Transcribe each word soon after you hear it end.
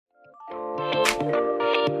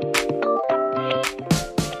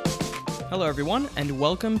everyone, and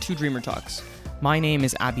welcome to Dreamer Talks. My name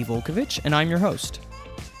is Abby Volkovich, and I'm your host.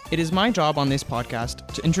 It is my job on this podcast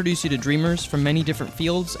to introduce you to dreamers from many different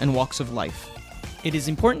fields and walks of life. It is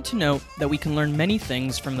important to note that we can learn many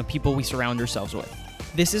things from the people we surround ourselves with.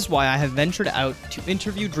 This is why I have ventured out to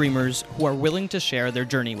interview dreamers who are willing to share their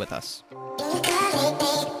journey with us.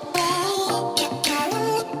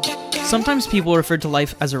 Sometimes people refer to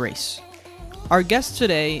life as a race. Our guest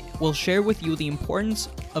today will share with you the importance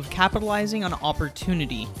of capitalizing on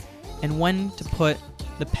opportunity and when to put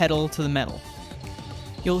the pedal to the metal.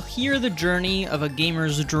 You'll hear the journey of a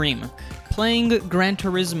gamer's dream, playing Gran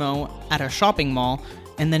Turismo at a shopping mall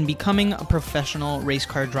and then becoming a professional race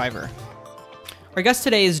car driver. Our guest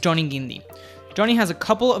today is Johnny Guindy. Johnny has a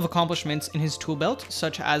couple of accomplishments in his tool belt,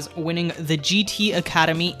 such as winning the GT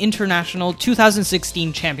Academy International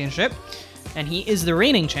 2016 Championship, and he is the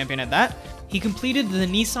reigning champion at that. He completed the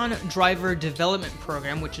Nissan Driver Development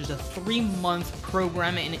Program, which is a 3-month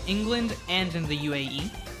program in England and in the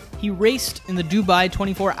UAE. He raced in the Dubai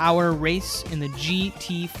 24-hour race in the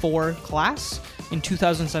GT4 class in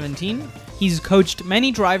 2017. He's coached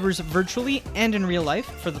many drivers virtually and in real life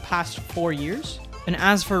for the past 4 years. And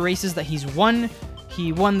as for races that he's won,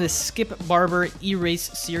 he won the Skip Barber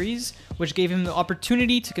E-Race Series, which gave him the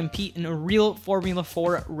opportunity to compete in a real Formula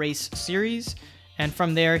 4 race series. And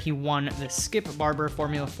from there, he won the Skip Barber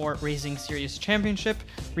Formula 4 Racing Series Championship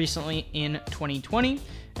recently in 2020.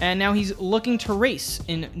 And now he's looking to race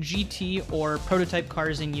in GT or prototype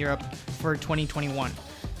cars in Europe for 2021.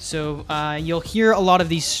 So you'll hear a lot of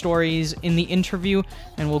these stories in the interview,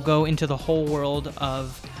 and we'll go into the whole world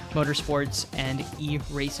of motorsports and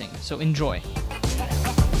e-racing. So enjoy.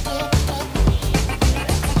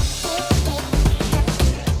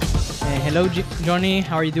 Hello, Johnny.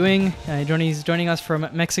 How are you doing? Johnny's joining us from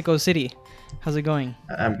Mexico City. How's it going?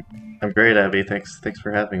 I'm great, Abby. Thanks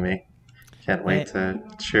for having me. Can't wait to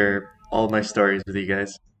share all my stories with you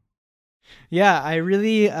guys. Yeah, I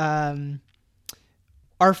really our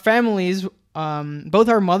families, both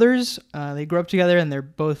our mothers, they grew up together and they're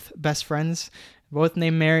both best friends, both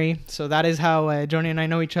named Mary. So that is how Johnny and I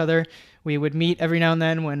know each other. We would meet every now and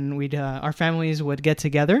then when our families would get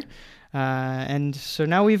together, and so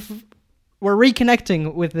now we're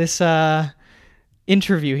reconnecting with this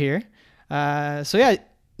interview here. So yeah,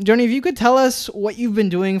 Johnny, if you could tell us what you've been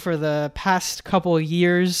doing for the past couple of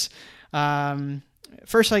years.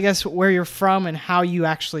 First, I guess, where you're from and how you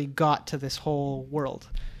actually got to this whole world.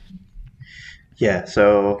 Yeah,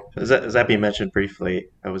 so as Abby mentioned briefly,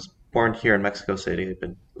 I was born here in Mexico City. I've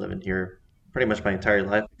been living here pretty much my entire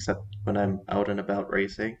life, except when I'm out and about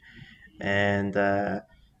racing. And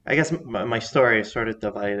I guess my story is sort of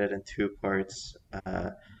divided in two parts.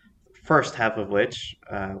 First half of which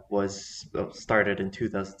started in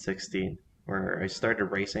 2016, where I started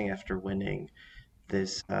racing after winning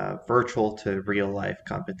this virtual to real life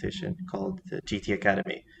competition called the GT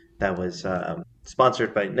Academy that was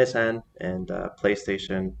sponsored by Nissan and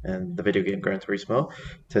PlayStation and the video game Gran Turismo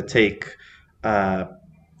to take a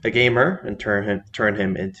gamer and turn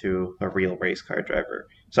him into a real race car driver.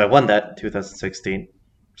 So I won that in 2016,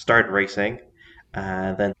 started racing,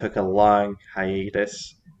 then took a long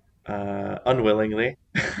hiatus, unwillingly,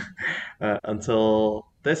 until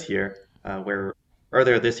this year, where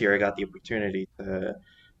earlier this year I got the opportunity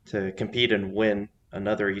to compete and win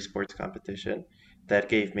another esports competition that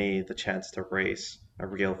gave me the chance to race a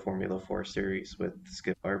real Formula 4 series with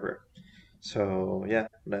Skip Barber. So yeah,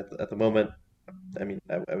 at the moment, I mean,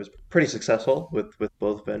 I was pretty successful with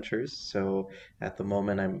both ventures. So at the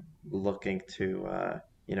moment, I'm looking to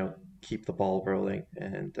keep the ball rolling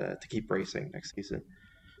and to keep racing next season.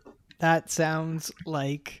 That sounds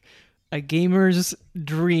like a gamer's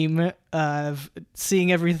dream of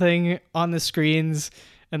seeing everything on the screens,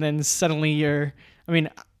 and then suddenly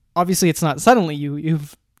obviously it's not suddenly,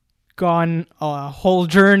 you've gone a whole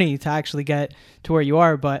journey to actually get to where you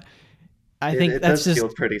are, but I think it that's does just feel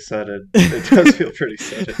pretty sudden. It does feel pretty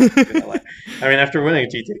sudden. Not gonna lie. I mean, after winning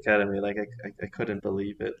GT Academy, like I couldn't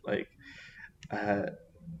believe it.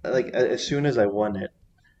 As soon as I won it,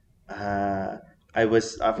 I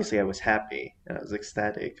was happy and I was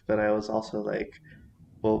ecstatic, but I was also like,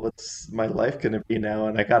 well, what's my life gonna be now?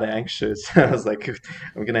 And I got anxious. I was like,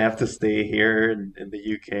 I'm gonna have to stay here in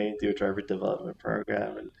the UK and do a driver development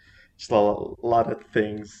program, and just a lot of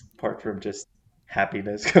things apart from just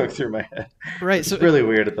happiness going through my head. right. It's So really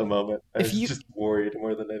weird at the moment. I if was you just worried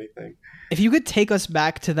more than anything. if you could take us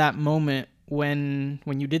back to that moment when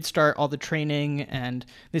you did start all the training and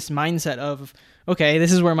this mindset of, okay,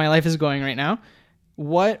 this is where my life is going right now.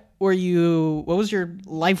 What was your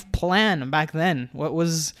life plan back then? What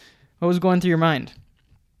was going through your mind?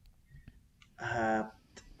 Uh,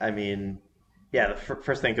 I mean, yeah, the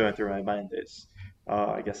first thing going through my mind is,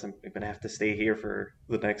 I guess I'm gonna have to stay here for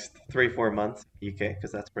the next 3, 4 months in the UK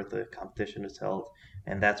because that's where the competition is held,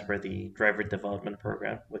 and that's where the driver development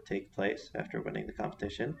program would take place after winning the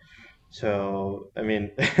competition. So, I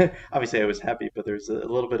mean, obviously I was happy, but there's a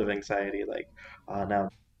little bit of anxiety, like, now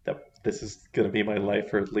that this is gonna be my life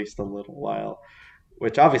for at least a little while,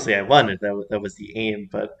 which obviously I wanted. That was the aim,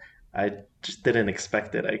 but I just didn't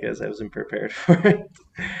expect it. I guess I wasn't prepared for it.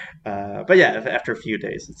 But yeah, after a few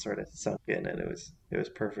days, it sort of sunk in, and it was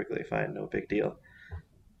perfectly fine, no big deal.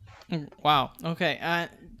 Wow. Okay.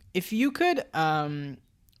 If you could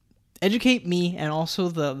educate me and also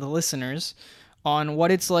the listeners on what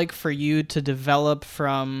it's like for you to develop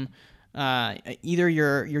from either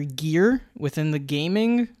your gear within the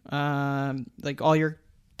gaming, like all your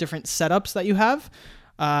different setups that you have,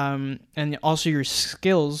 and also your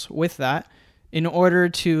skills with that, in order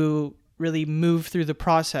to really move through the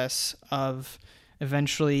process of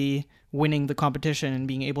eventually winning the competition and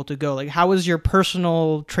being able to go. Like, how was your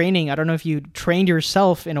personal training? I don't know if you trained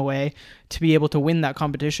yourself in a way to be able to win that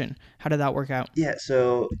competition. How did that work out? Yeah,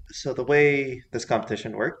 so the way this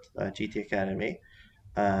competition worked, GT Academy,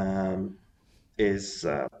 um, is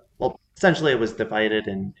well, essentially it was divided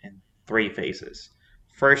in 3 phases.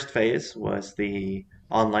 First phase was the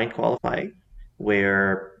online qualifying,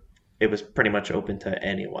 where it was pretty much open to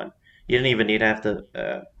anyone. You didn't even need to have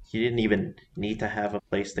to. You didn't even need to have a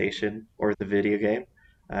PlayStation or the video game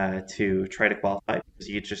to try to qualify because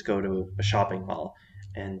you just go to a shopping mall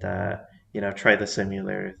and try the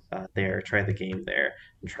simulator there, try the game there,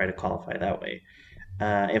 and try to qualify that way.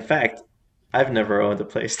 In fact, I've never owned a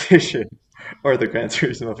PlayStation or the Gran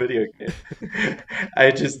Turismo video game.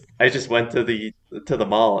 I just went to the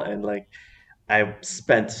mall and like I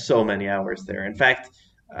spent so many hours there. In fact,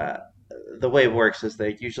 uh, the way it works is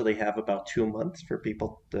they usually have about 2 months for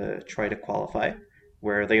people to try to qualify,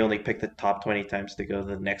 where they only pick the top 20 times to go to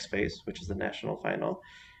the next phase, which is the national final.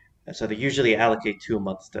 And so they usually allocate 2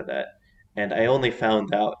 months to that. And I only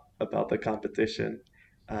found out about the competition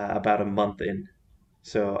about a month in.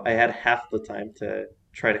 So I had half the time to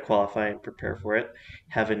try to qualify and prepare for it,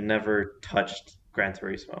 having never touched Gran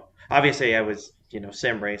Turismo. Obviously, I was,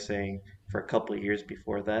 sim racing for a couple of years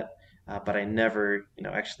before that, but I never,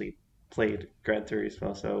 actually played Gran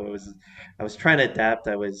Turismo. So I was trying to adapt.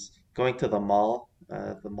 I was going to the mall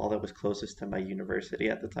that was closest to my university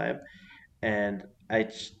at the time, and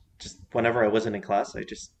just whenever I wasn't in class, I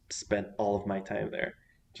just spent all of my time there,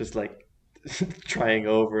 just like trying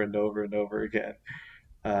over and over and over again.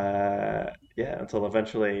 Yeah, until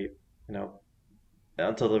eventually, you know,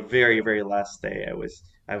 until the very, very last day,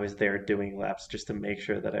 I was there doing laps just to make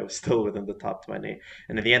sure that I was still within the top 20.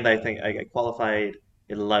 And in the end, I think I qualified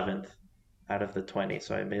 11th out of the 20,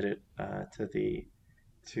 so I made it to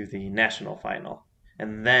the national final.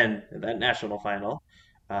 And then in that national final,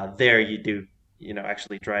 there you do,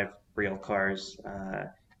 actually drive real cars.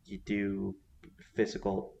 You do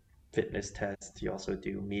physical fitness tests. You also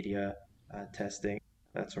do media testing,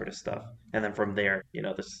 that sort of stuff. And then from there,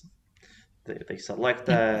 they select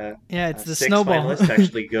Yeah, it's the 6 finalists snowball. to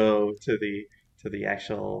actually go to the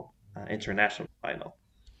actual international final.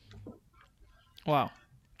 Wow.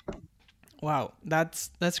 Wow,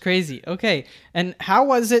 that's crazy. Okay, and how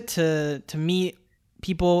was it to meet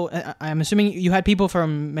people? I'm assuming you had people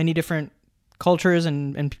from many different cultures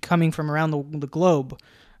and coming from around the globe.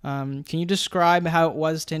 Can you describe how it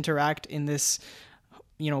was to interact in this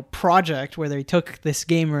project where they took this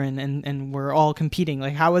gamer and we're all competing?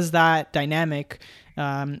 Like, how was that dynamic?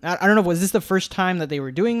 I don't know. Was this the first time that they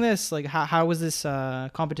were doing this? Like, how was this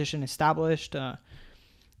competition established?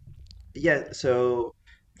 Yeah, so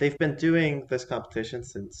they've been doing this competition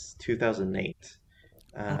since 2008.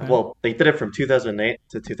 Okay. Well, they did it from 2008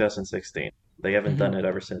 to 2016. They haven't Hmm. done it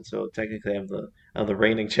ever since. So technically, I'm the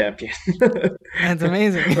reigning champion That's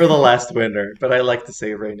amazing. or the last winner. But I like to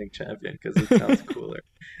say reigning champion because it sounds cooler.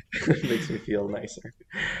 It makes me feel nicer.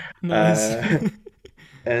 Nice. Uh,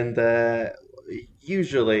 and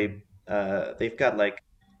usually, they've got like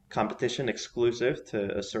competition exclusive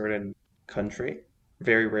to a certain country,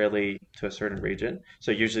 very rarely to a certain region.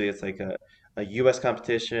 So usually it's like a US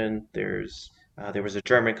competition, there was a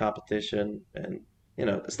German competition and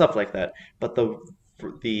stuff like that. But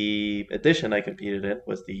the edition I competed in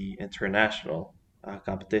was the international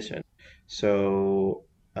competition. So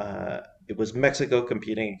it was Mexico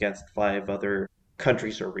competing against 5 other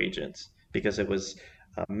countries or regions because it was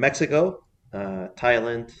Mexico,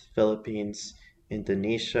 Thailand, Philippines,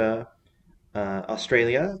 Indonesia,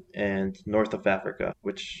 Australia, and north of Africa,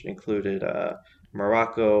 which included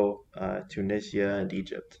Morocco, Tunisia, and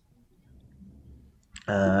Egypt.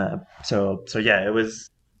 So yeah, it was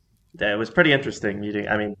pretty interesting meeting.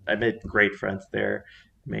 I mean, I made great friends there,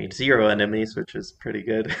 made zero enemies, which is pretty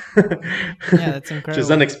good, Yeah, that's which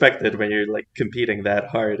is incredible. unexpected when you're like competing that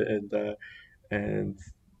hard and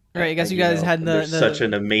Right, I guess you you guys know had there's such the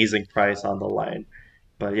an amazing prize on the line.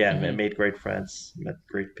 But yeah, I mhm. made great friends, met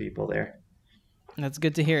great people there. That's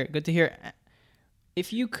good to hear. Good to hear.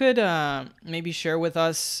 If you could maybe share with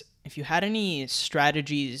us if you had any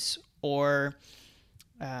strategies or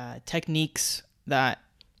techniques that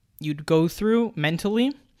you'd go through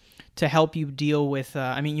mentally to help you deal with.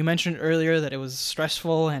 I mean, you mentioned earlier that it was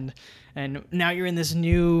stressful, and now you're in this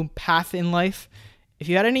new path in life. If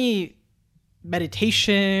you had any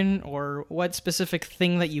meditation or what specific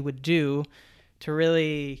thing that you would do to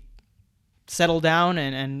really settle down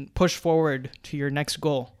and push forward to your next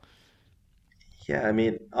goal. Yeah, I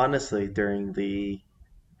mean, honestly, during the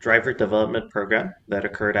driver development program that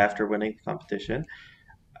occurred after winning the competition,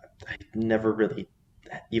 I never really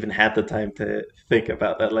even had the time to think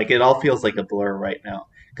about that. Like it all feels like a blur right now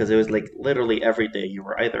because it was like literally every day you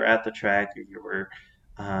were either at the track or you were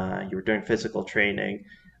doing physical training.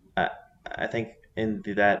 Uh, I think in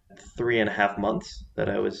that 3.5 months that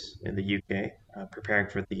I was in the UK preparing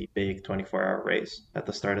for the big 24-hour race at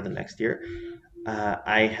the start of the next year,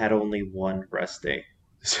 I had only one rest day.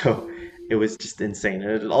 So it was just insane.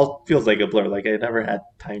 And it all feels like a blur. Like I never had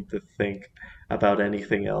time to think about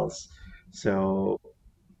anything else. So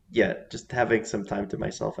yeah, just having some time to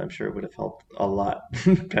myself, I'm sure would have helped a lot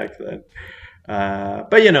back then.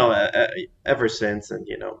 But ever since, and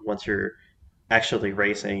once you're actually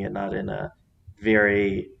racing and not in a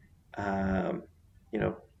very, um, you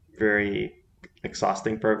know, very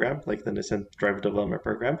exhausting program like the Nissan Driver Development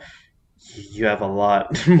Program, you have a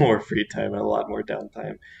lot more free time and a lot more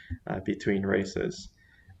downtime between races.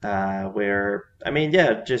 Where I mean,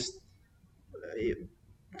 yeah, just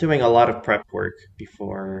doing a lot of prep work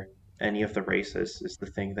before any of the races is the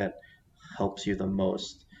thing that helps you the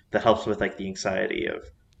most. That helps with like the anxiety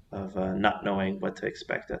of not knowing what to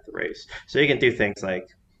expect at the race. So you can do things like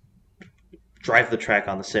drive the track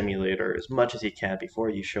on the simulator as much as you can before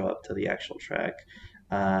you show up to the actual track.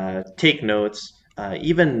 Take notes,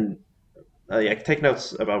 even yeah, take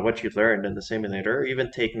notes about what you learned in the simulator, or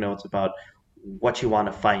even take notes about what you want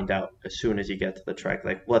to find out as soon as you get to the track,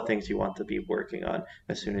 like what things you want to be working on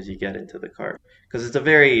as soon as you get into the car, because it's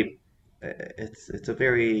a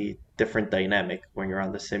very different dynamic when you're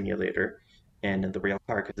on the simulator and in the real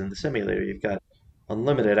car. Because in the simulator, you've got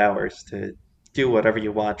unlimited hours to do whatever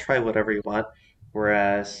you want, try whatever you want,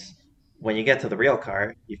 whereas when you get to the real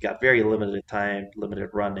car, you've got very limited time, limited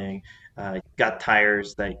running, you've got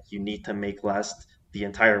tires that you need to make last the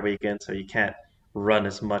entire weekend, so you can't run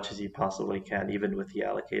as much as you possibly can, even with the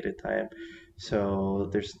allocated time. So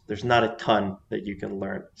there's not a ton that you can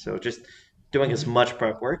learn. So just doing as Mm-hmm. much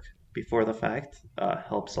prep work before the fact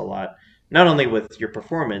helps a lot. Not only with your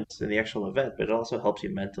performance in the actual event, but it also helps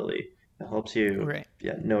you mentally. It helps you, Right.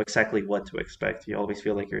 yeah, know exactly what to expect. You always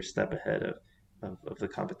feel like you're a step ahead of the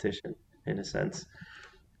competition in a sense.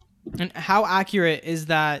 And how accurate is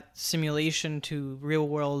that simulation to real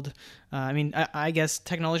world? I mean, I guess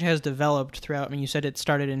technology has developed throughout. I mean, you said it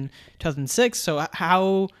started in 2006. So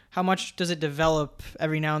how much does it develop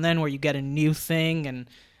every now and then, where you get a new thing,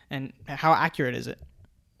 and how accurate is it?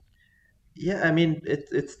 Yeah, I mean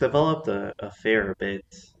it's developed a fair bit.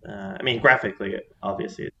 I mean graphically,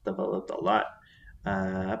 obviously it's developed a lot,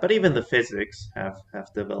 but even the physics have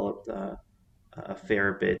developed a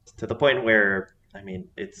fair bit to the point where I mean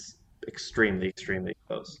it's extremely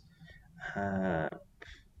close. Uh,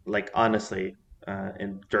 like honestly,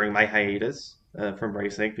 during my hiatus from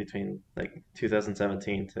racing between like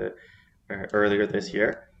 2017 to earlier this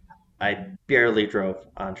year, I barely drove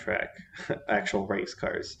on track actual race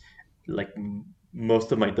cars. Like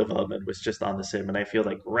most of my development was just on the sim, and I feel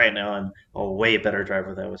like right now I'm a way better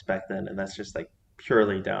driver than I was back then, and that's just like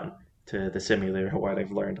purely down to the simulator, what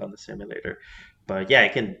I've learned on the simulator. But yeah,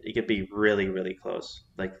 it can be really close.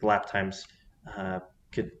 Like lap times uh,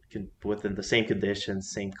 could within the same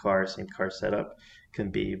conditions, same car setup,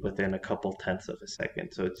 can be within a couple tenths of a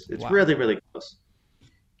second. So it's Wow. really close.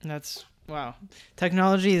 That's wow.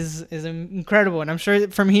 Technology is incredible, and I'm sure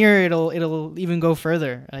from here it'll even go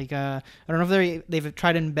further. Like I don't know if they've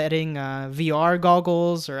tried embedding VR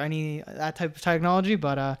goggles or any that type of technology,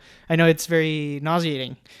 but I know it's very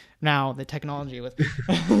nauseating now the technology with.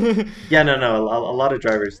 Yeah, no. A lot of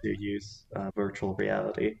drivers do use virtual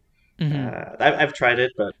reality. Hmm. I've tried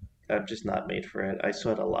it, but I'm just not made for it. I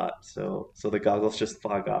sweat a lot, so the goggles just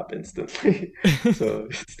fog up instantly. So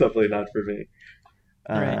it's definitely not for me.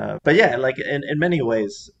 Right. But yeah, like in many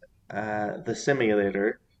ways, the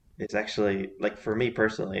simulator is actually, like for me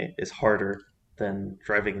personally, is harder than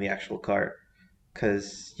driving the actual car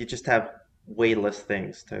because you just have way less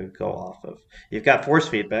things to go off of. You've got force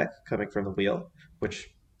feedback coming from the wheel, which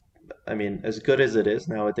I mean, as good as it is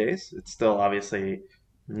nowadays, it's still obviously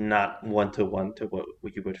not one to one to what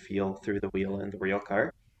you would feel through the wheel in the real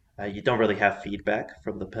car. You don't really have feedback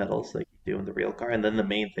from the pedals like you do in the real car. And then the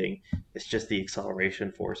main thing is just the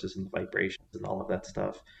acceleration forces and the vibrations and all of that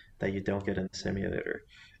stuff that you don't get in the simulator.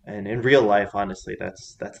 And in real life, honestly,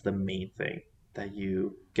 that's the main thing that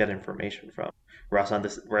you get information from. Whereas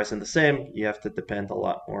in the sim, you have to depend a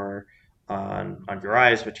lot more on your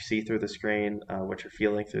eyes, what you see through the screen, what you're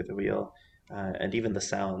feeling through the wheel, and even the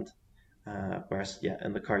sound. Whereas, yeah,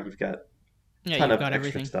 in the car you've got a Yeah, ton you've of got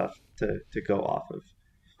extra everything. stuff to go off of.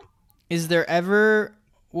 Is there ever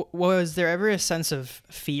was there ever a sense of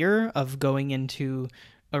fear of going into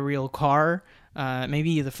a real car?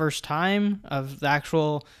 Maybe the first time of the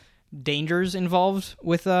actual dangers involved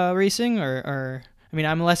with racing, or I mean,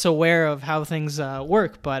 I'm less aware of how things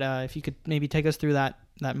work, but if you could maybe take us through that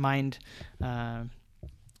mind uh,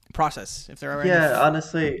 process, if there are any. Yeah,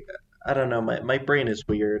 honestly, I don't know. My brain is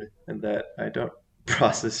weird in that I don't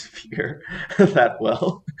process fear that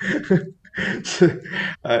well.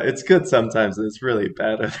 It's good sometimes, and it's really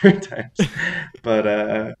bad other times.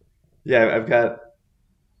 But yeah, I've got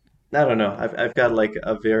I don't know. I've got like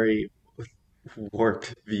a very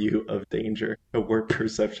warped view of danger, a warped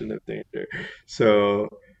perception of danger. So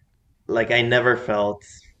like I never felt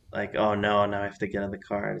like, oh no, now I have to get in the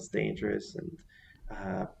car and it's dangerous and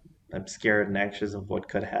uh, I'm scared and anxious of what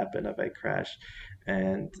could happen if I crash.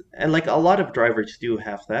 And like a lot of drivers do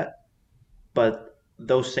have that, but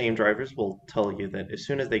those same drivers will tell you that as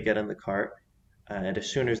soon as they get in the car and as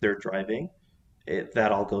soon as they're driving,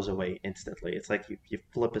 that all goes away instantly. It's like you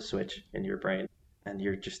flip a switch in your brain and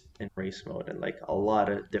you're just in race mode. And like a lot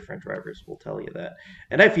of different drivers will tell you that.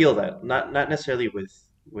 And I feel that not necessarily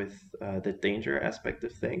with the danger aspect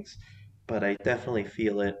of things, but I definitely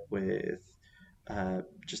feel it with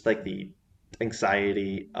just like the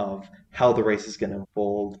anxiety of how the race is going to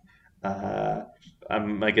unfold. Uh,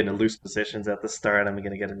 am I going to lose positions at the start? Am I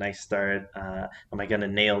going to get a nice start? Am I going to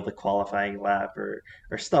nail the qualifying lap or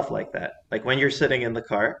stuff like that? Like when you're sitting in the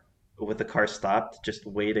car with the car stopped, just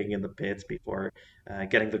waiting in the pits before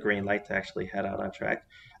getting the green light to actually head out on track.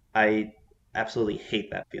 I absolutely hate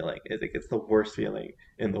that feeling. I think it's the worst feeling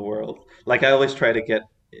in the world. Like I always try to get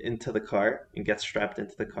into the car and get strapped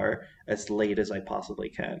into the car as late as I possibly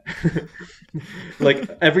can. Like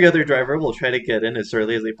every other driver will try to get in as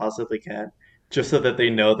early as they possibly can, just so that they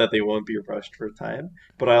know that they won't be rushed for time.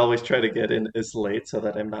 But I always try to get in as late so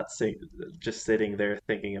that I'm not just sitting there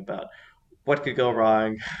thinking about what could go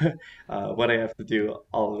wrong, what I have to do,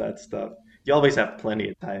 all of that stuff. You always have plenty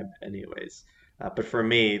of time, anyways. But for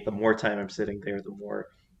me, the more time I'm sitting there, the more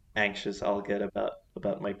anxious I'll get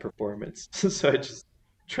about my performance. So I just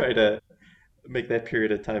try to make that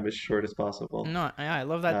period of time as short as possible. No, I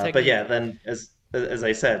love that But yeah, technique. then as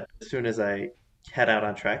I said, as soon as I head out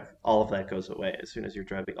on track, all of that goes away. As soon as you're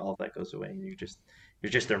driving, all of that goes away, and you're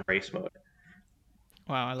just in race mode.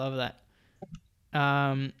 Wow, I love that.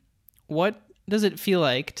 Um, what does it feel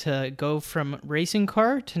like to go from racing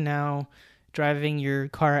car to now driving your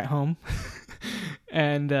car at home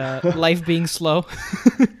and life being slow?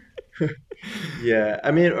 Yeah,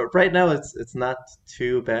 I mean, right now it's not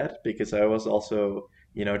too bad because I was also,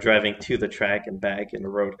 driving to the track and back in a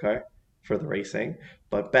road car for the racing.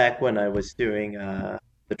 But back when I was doing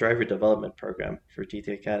the driver development program for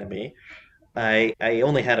GT Academy, I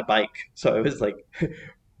only had a bike, so I was like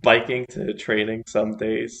biking to training some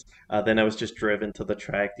days. Then I was just driven to the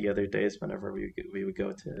track the other days whenever we would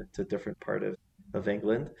go to different part of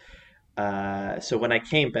England. So when I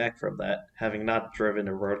came back from that, having not driven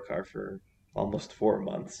a road car for almost 4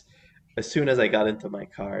 months, as soon as I got into my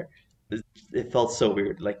car, it felt so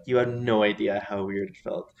weird. Like you had no idea how weird it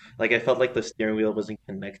felt. Like I felt like the steering wheel wasn't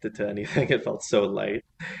connected to anything. It felt so light.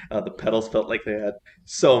 The pedals felt like they had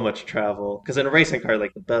so much travel. Because in a racing car,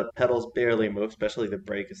 like the pedals barely move, especially the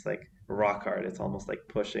brake is like rock hard. It's almost like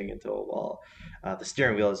pushing into a wall. The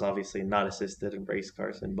steering wheel is obviously not assisted in race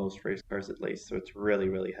cars, in most race cars at least, so it's really,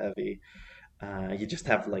 really heavy. You just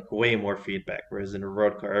have like way more feedback, whereas in a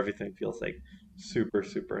road car, everything feels like super,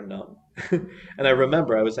 super numb. And I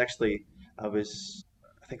remember I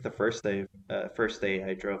think the first day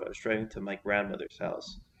I drove, I was driving to my grandmother's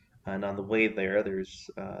house, and on the way there, there's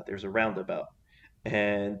a roundabout,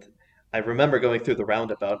 and I remember going through the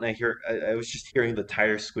roundabout, and I was just hearing the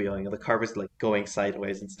tires squealing, and the car was like going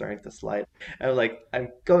sideways and starting to slide. And I'm like, I'm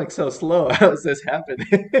going so slow. How is this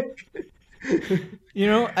happening?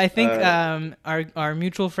 I think Uh, our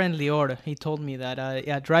mutual friend Lior, he told me that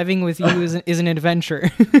yeah, driving with you is an adventure.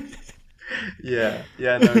 yeah,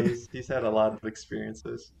 yeah, no, he's had a lot of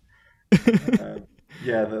experiences. Uh,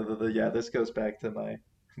 yeah, yeah, this goes back to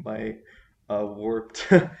my warped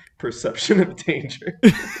perception of danger.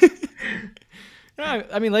 No,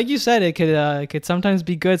 I mean, like you said, it could sometimes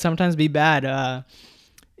be good, sometimes be bad.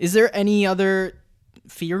 Is there any other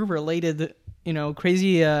fear related,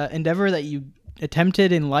 crazy endeavor that you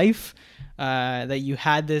attempted in life that you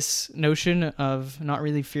had this notion of not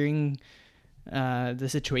really fearing the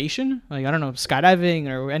situation? Like, I don't know, skydiving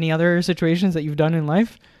or any other situations that you've done in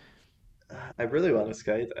life? I really want to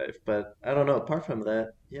skydive, but I don't know. Apart from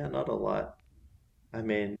that, yeah, not a lot. I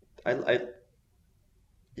mean, I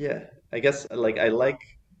yeah, I guess like I like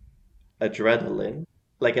adrenaline,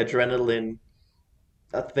 like adrenaline,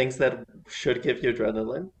 things that should give you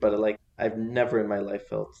adrenaline, but like I've never in my life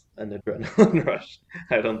felt an adrenaline rush.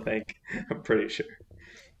 I don't think. I'm pretty sure.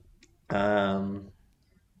 Um,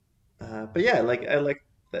 but yeah, like I like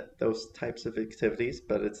those types of activities,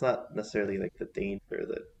 but it's not necessarily like the danger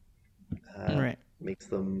that Right. makes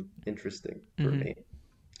them interesting for Hmm. me.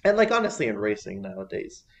 And like honestly, in racing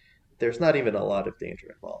nowadays, there's not even a lot of danger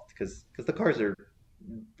involved because the cars are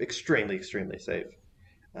extremely safe.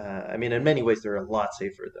 I mean, in many ways, they're a lot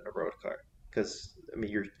safer than a road car because I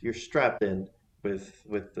mean, you're strapped in with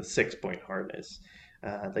the 6 point harness,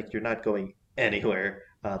 like you're not going anywhere.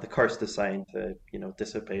 The car's designed to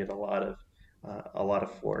dissipate a lot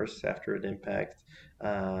of force after an impact.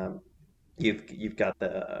 Um, you've got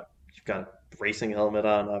a racing helmet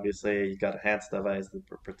on, obviously. You've got a hand device that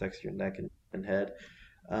protects your neck and head.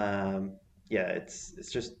 Um, yeah, it's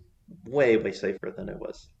just way safer than it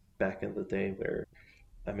was back in the day where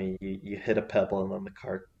I mean, you hit a pebble and then the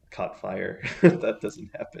car caught fire. That doesn't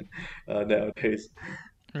happen nowadays.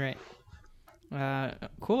 Right.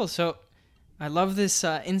 Cool. So I love this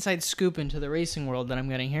inside scoop into the racing world that I'm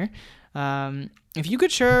getting here. If you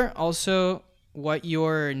could share also what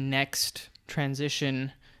your next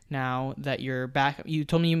transition now that you're back, you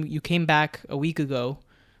told me you came back a week ago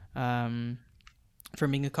um,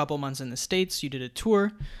 from being a couple months in the States. You did a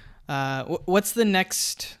tour. What's the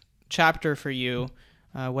next chapter for you,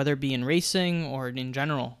 whether it be in racing or in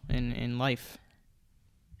general in life?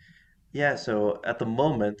 Yeah, so at the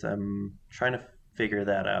moment, I'm trying to figure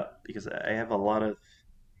that out because I have a lot of,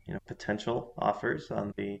 potential offers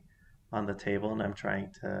on the table, and I'm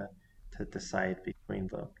trying to decide between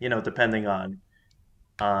them. Depending on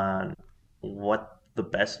what the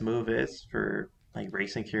best move is for my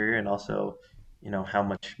racing career and also how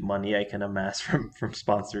much money I can amass from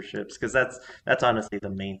sponsorships because that's honestly the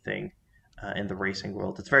main thing in the racing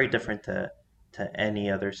world. It's very different to any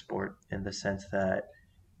other sport in the sense that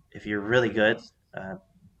if you're really good, uh,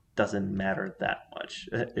 doesn't matter that much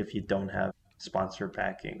if you don't have sponsor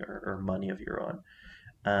backing or money of your own.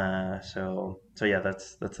 So yeah,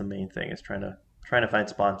 that's the main thing is trying to find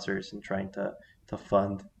sponsors and trying to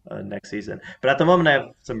fund next season. But at the moment, I have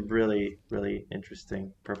some really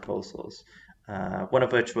interesting proposals. One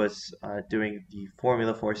of which was doing the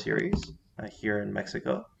Formula Four series here in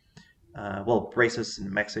Mexico. Well, races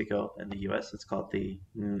in Mexico and the U.S. It's called the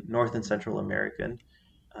North and Central American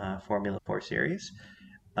Formula Four series.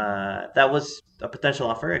 That was a potential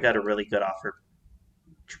offer. I got a really good offer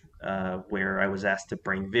where I was asked to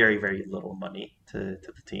bring very little money to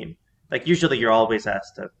the team. Like usually, you're always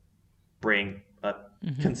asked to bring a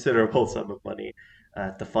Hmm. considerable sum of money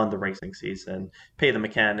to fund the racing season, pay the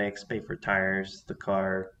mechanics, pay for tires, the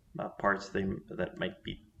car, parts that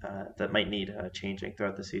might need changing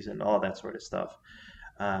throughout the season, all that sort of stuff.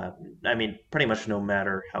 Uh, I mean, pretty much no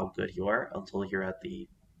matter how good you are, until you're at the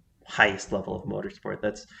highest level of motorsport.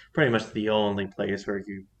 That's pretty much the only place where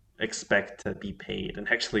you expect to be paid and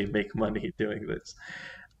actually make money doing this.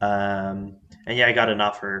 And yeah, I got an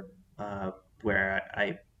offer where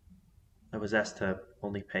I was asked to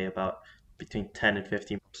only pay about between 10 and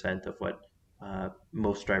 15% of what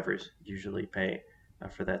most drivers usually pay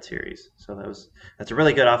for that series. So that's a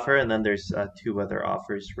really good offer. And then there's two other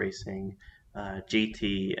offers racing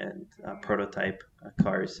GT and prototype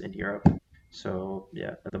cars in Europe. So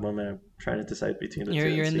yeah, at the moment I'm trying to decide between the two You're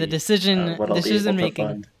and in the see what I'll be able decision to making.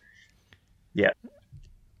 fund. Yeah,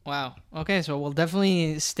 Wow. Okay, so we'll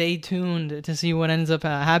definitely stay tuned to see what ends up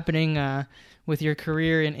happening with your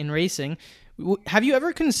career in racing. Have you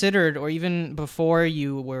ever considered, or even before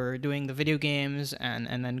you were doing the video games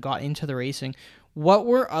and then got into the racing, what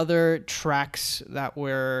were other tracks that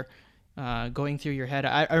were going through your head?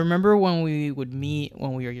 I remember when we would meet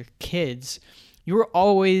when we were your kids, you were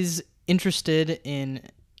always interested in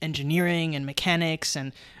engineering and mechanics.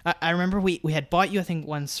 And I remember we had bought you, I think,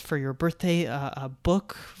 once for your birthday, a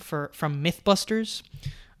book from MythBusters.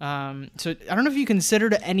 So I don't know if you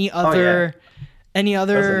considered Oh yeah, any that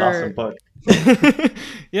was an awesome other. book.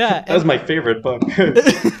 Yeah, That was and my favorite book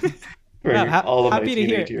yeah, for all of my happy to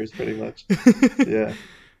hear. teenage years, pretty much. Yeah.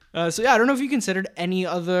 So yeah, I don't know if you considered any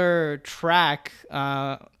other track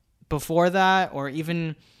before that, or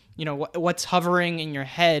even what's hovering in your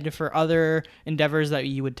head for other endeavors that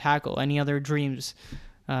you would tackle, any other dreams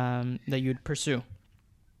that you'd pursue.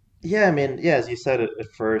 Yeah, I mean, yeah, as you said at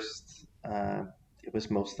first, it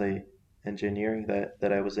was mostly engineering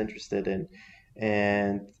that I was interested in.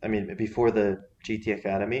 And I mean, before the GT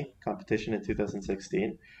Academy competition in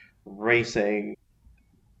 2016, racing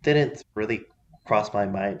didn't really cross my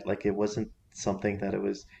mind. Like, it wasn't something that I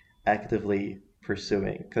was actively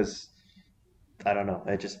pursuing because I don't know,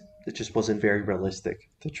 it just wasn't very realistic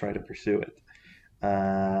to try to pursue it.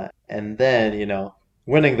 And then,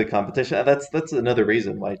 winning the competition, that's another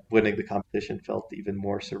reason why winning the competition felt even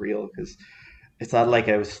more surreal because it's not like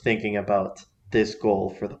I was thinking about this goal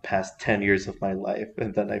for the past 10 years of my life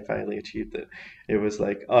and then I finally achieved it. It was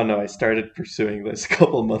like, oh no, I started pursuing this a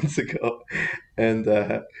couple months ago and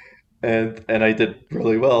and I did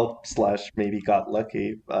really well, slash maybe got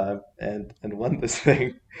lucky, and won this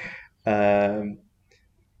thing. Um,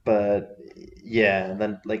 but yeah, and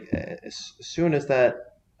then like as soon as that,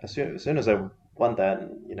 as soon as I won that,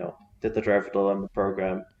 and did the driver dilemma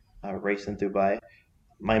program, race in Dubai,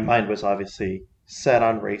 my mind was obviously set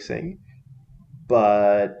on racing,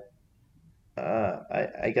 but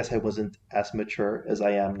I guess I wasn't as mature as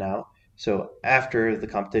I am now. So after the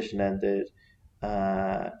competition ended,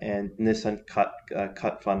 and Nissan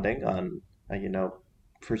cut funding on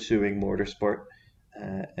pursuing motorsport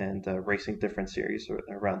and racing different series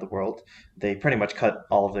around the world. They pretty much cut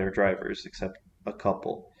all of their drivers except a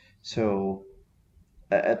couple. So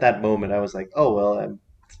at that moment, I was like, oh well, I'm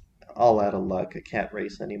all out of luck. I can't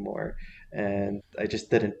race anymore, and I just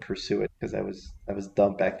didn't pursue it because I was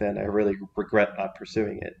dumb back then. I really regret not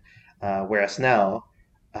pursuing it. Whereas now,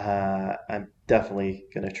 I'm definitely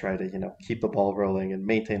gonna try to keep the ball rolling and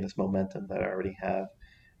maintain this momentum that I already have.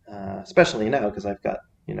 Especially now because I've got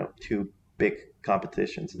two big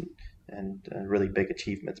competitions and really big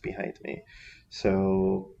achievements behind me.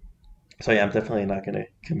 So so yeah, I'm definitely not gonna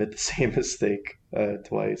commit the same mistake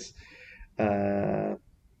twice. Uh,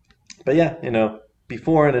 but yeah,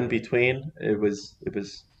 before and in between, it was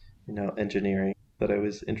engineering that I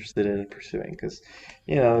was interested in pursuing because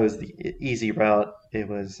it was the easy route. It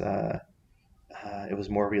was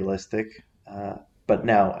more realistic. But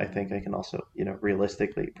now I think I can also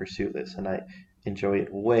realistically pursue this, and I enjoy it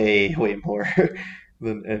way way more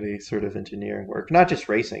than any sort of engineering work. Not just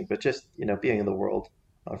racing, but just being in the world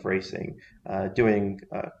of racing, doing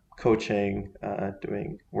coaching,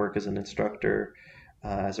 doing work as an instructor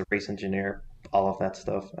as a race engineer, all of that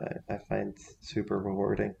stuff I find super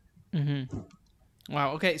rewarding. Hmm.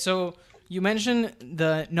 Wow. Okay. So you mentioned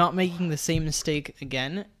the not making the same mistake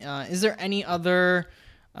again. Is there any other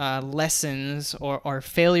lessons or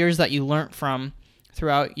failures that you learned from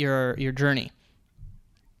throughout your journey?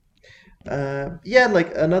 Yeah,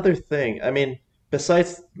 like another thing. I mean,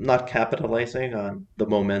 besides not capitalizing on the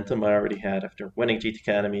momentum I already had after winning GT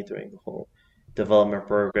Academy, doing the whole development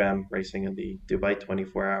program, racing in the Dubai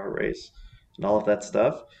 24-hour race, and all of that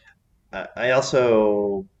stuff, I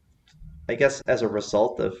also, I guess, as a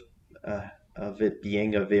result of it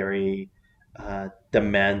being a very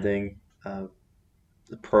demanding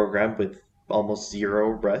program with almost zero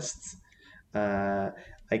rests, uh,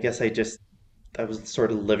 I guess I was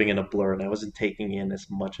sort of living in a blur and I wasn't taking in as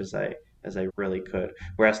much as I really could.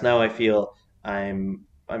 Whereas now I feel I'm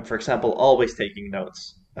for example always taking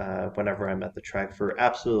notes whenever I'm at the track for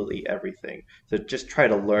absolutely everything. So just try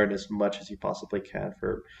to learn as much as you possibly can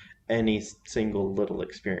for any single little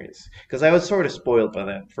experience. Because I was sort of spoiled by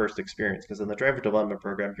that first experience. Because in the driver development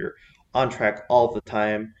program, you're on track all the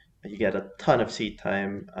time. You get a ton of seat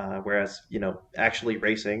time, whereas actually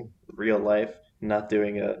racing, real life, not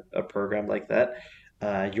doing a program like that,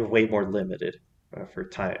 you're way more limited for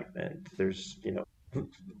time. And there's,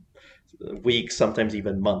 weeks, sometimes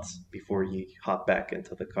even months before you hop back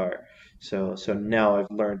into the car. So now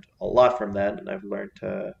I've learned a lot from that, and I've learned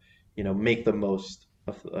to, make the most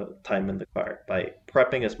of time in the car by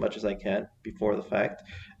prepping as much as I can before the fact,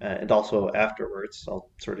 and also afterwards. I'll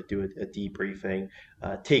sort of do a debriefing,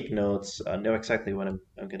 take notes, know exactly what I'm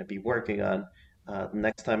going to be working on.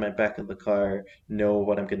 Next time I'm back in the car, know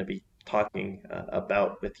what I'm going to be talking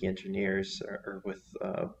about with the engineers or with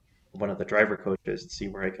one of the driver coaches to see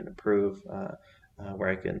where I can improve, where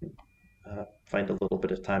I can find a little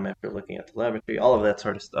bit of time after looking at telemetry, all of that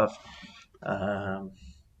sort of stuff. Um,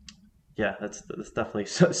 yeah, that's definitely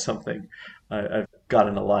something I've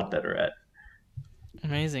gotten a lot better at.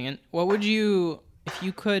 Amazing. And what would you, if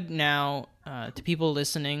you could now, to people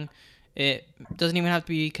listening, it doesn't even have to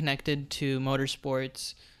be connected to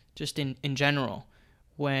motorsports, just in general,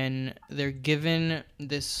 when they're given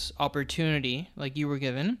this opportunity, like you were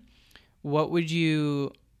given, what would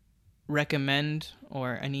you recommend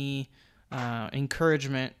or any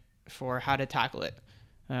encouragement for how to tackle it?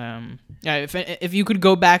 Yeah, if you could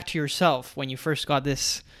go back to yourself when you first got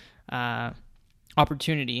this uh,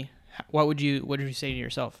 opportunity, what would you say to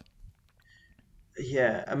yourself?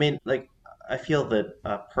 Yeah, I mean, like I feel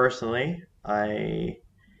that personally, I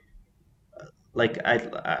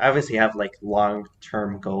obviously have like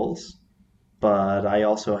long-term goals, but I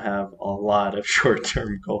also have a lot of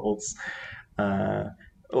short-term goals, uh,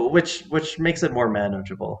 which makes it more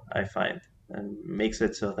manageable, I find, and makes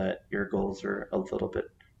it so that your goals are a little bit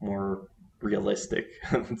more realistic,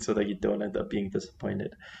 so that you don't end up being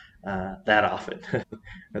disappointed that often,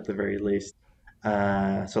 at the very least.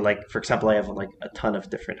 So, like for example, I have like a ton of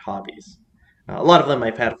different hobbies. A lot of them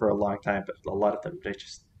I've had for a long time, but a lot of them I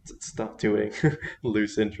just stopped doing,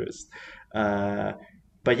 lose interest. Uh,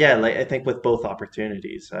 but yeah, like I think with both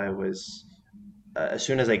opportunities, I was as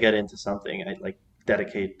soon as I get into something, I like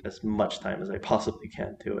dedicate as much time as I possibly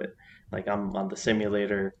can to it. Like I'm on the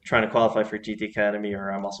simulator trying to qualify for GT Academy, or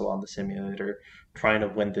I'm also on the simulator trying to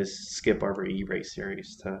win this Skip Barber E race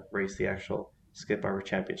series to race the actual Skip Barber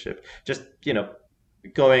Championship. Just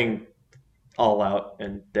going all out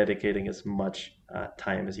and dedicating as much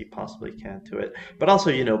time as you possibly can to it. But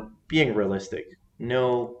also, being realistic.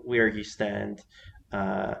 Know where you stand.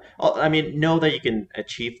 I mean, know that you can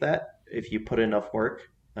achieve that if you put enough work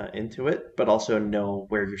into it, but also know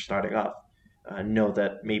where you're starting off. Know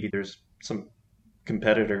that maybe there's some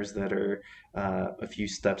competitors that are a few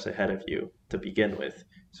steps ahead of you to begin with.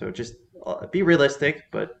 So just be realistic,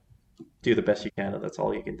 but do the best you can, and that's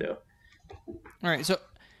all you can do. All right, so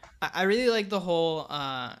I really like the whole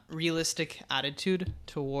realistic attitude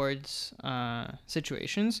towards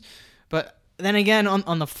situations, but then again,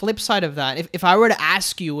 on the flip side of that, if I were to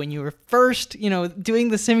ask you when you were first, doing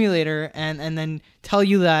the simulator and then tell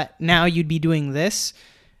you that now you'd be doing this,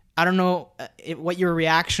 I don't know what your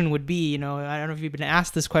reaction would be. I don't know if you've been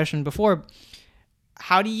asked this question before.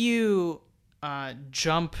 How do you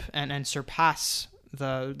jump and surpass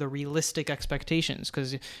the realistic expectations?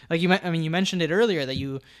 Because like you mentioned it earlier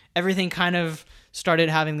that everything kind of started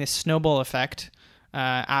having this snowball effect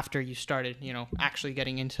after you started actually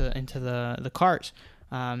getting into the cars.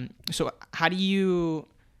 So how do you,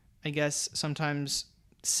 I guess, sometimes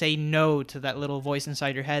say no to that little voice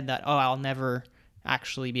inside your head that, oh, I'll never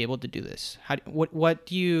actually be able to do this? What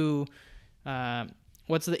do you uh,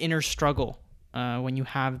 what's the inner struggle when you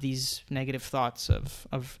have these negative thoughts of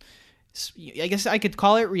I guess I could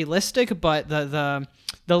call it realistic, but the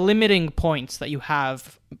limiting points that you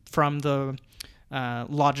have from the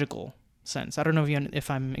logical sense. I don't know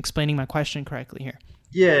if I'm explaining my question correctly here.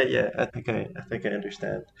 Yeah, yeah, I think I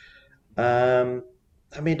understand. Um,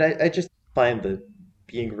 I mean, I just find that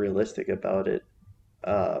being realistic about it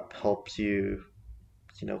helps you,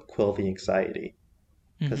 quell the anxiety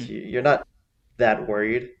because Hmm. you're not that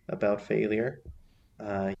worried about failure.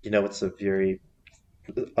 It's a very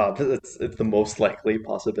it's the most likely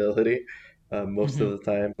possibility most of Hmm. the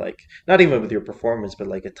time. Like not even with your performance, but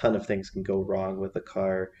like a ton of things can go wrong with the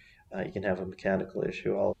car. You can have a mechanical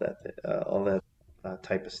issue, all that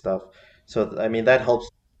type of stuff. So I mean that helps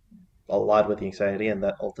a lot with the anxiety, and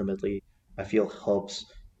that ultimately I feel helps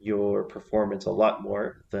your performance a lot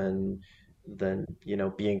more than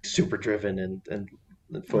being super driven and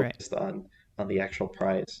Right. focused on the actual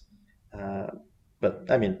prize. Uh, but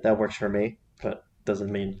I mean that works for me, but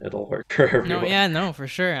doesn't mean it'll work for No, everyone. yeah, no, for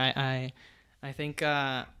sure. I think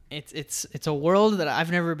it's a world that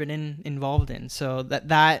I've never been involved in. So that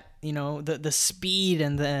the speed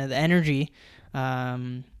and the energy,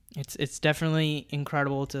 it's definitely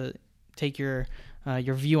incredible to take your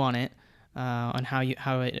view on it, on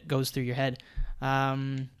how it goes through your head.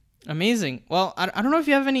 Um, Amazing. Well, I don't know if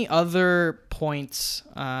you have any other points,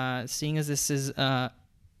 seeing as this is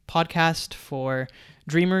podcast for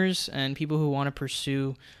dreamers and people who want to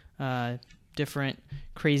pursue uh, different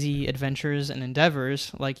crazy adventures and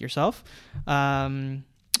endeavors like yourself. Um,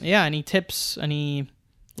 yeah, any tips, any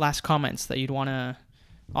last comments that you'd want to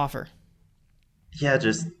offer? Yeah,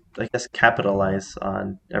 just I guess capitalize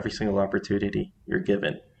on every single opportunity you're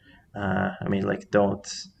given. I mean, like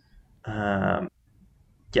um,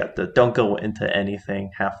 don't go into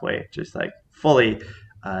anything halfway. Just like fully.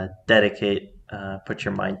 dedicate, put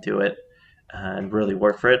your mind to it, and really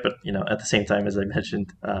work for it. But at the same time, as I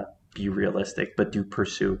mentioned, be realistic, but do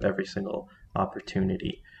pursue every single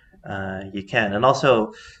opportunity you can, and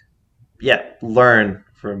also, yeah, learn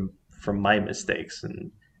from my mistakes,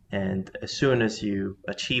 and as soon as you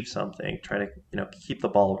achieve something, try to keep the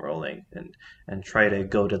ball rolling, and try to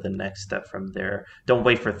go to the next step from there. Don't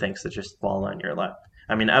wait for things to just fall on your lap.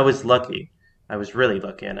 I mean, I was lucky. I was really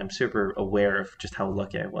lucky, and I'm super aware of just how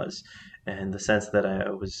lucky I was, in the sense that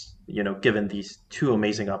I was given these two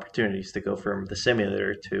amazing opportunities to go from the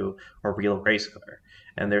simulator to a real race car.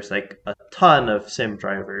 And there's like a ton of sim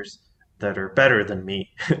drivers that are better than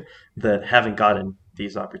me that haven't gotten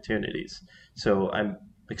these opportunities. So I'm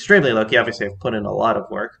extremely lucky. Obviously, I've put in a lot of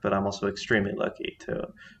work, but I'm also extremely lucky to,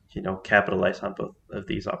 capitalize on both of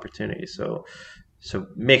these opportunities. So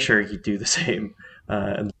make sure you do the same,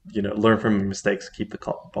 and learn from your mistakes, keep the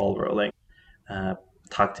ball rolling. Uh,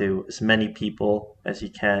 Talk to as many people as you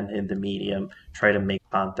can in the medium. Try to make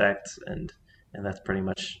contacts, and that's pretty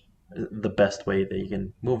much the best way that you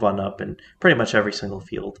can move on up in pretty much every single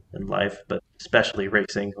field in life, but especially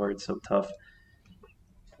racing, where it's so tough.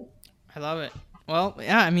 I love it. Well,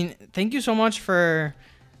 yeah, I mean, thank you so much for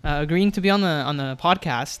agreeing to be on the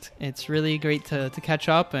podcast. It's really great to catch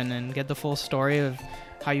up and get the full story of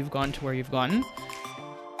how you've gotten to where you've gotten.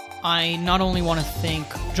 I not only want to thank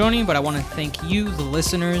Joni, but I want to thank you, the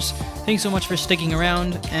listeners. Thanks so much for sticking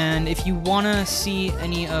around. And if you want to see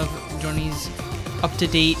any of Joni's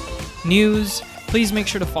up-to-date news, please make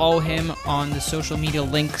sure to follow him on the social media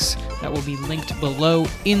links that will be linked below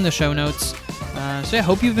in the show notes. So I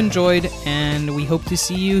hope you've enjoyed, and we hope to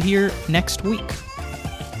see you here next week.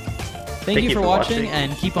 Thank you for watching,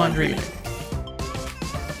 and keep on dreaming.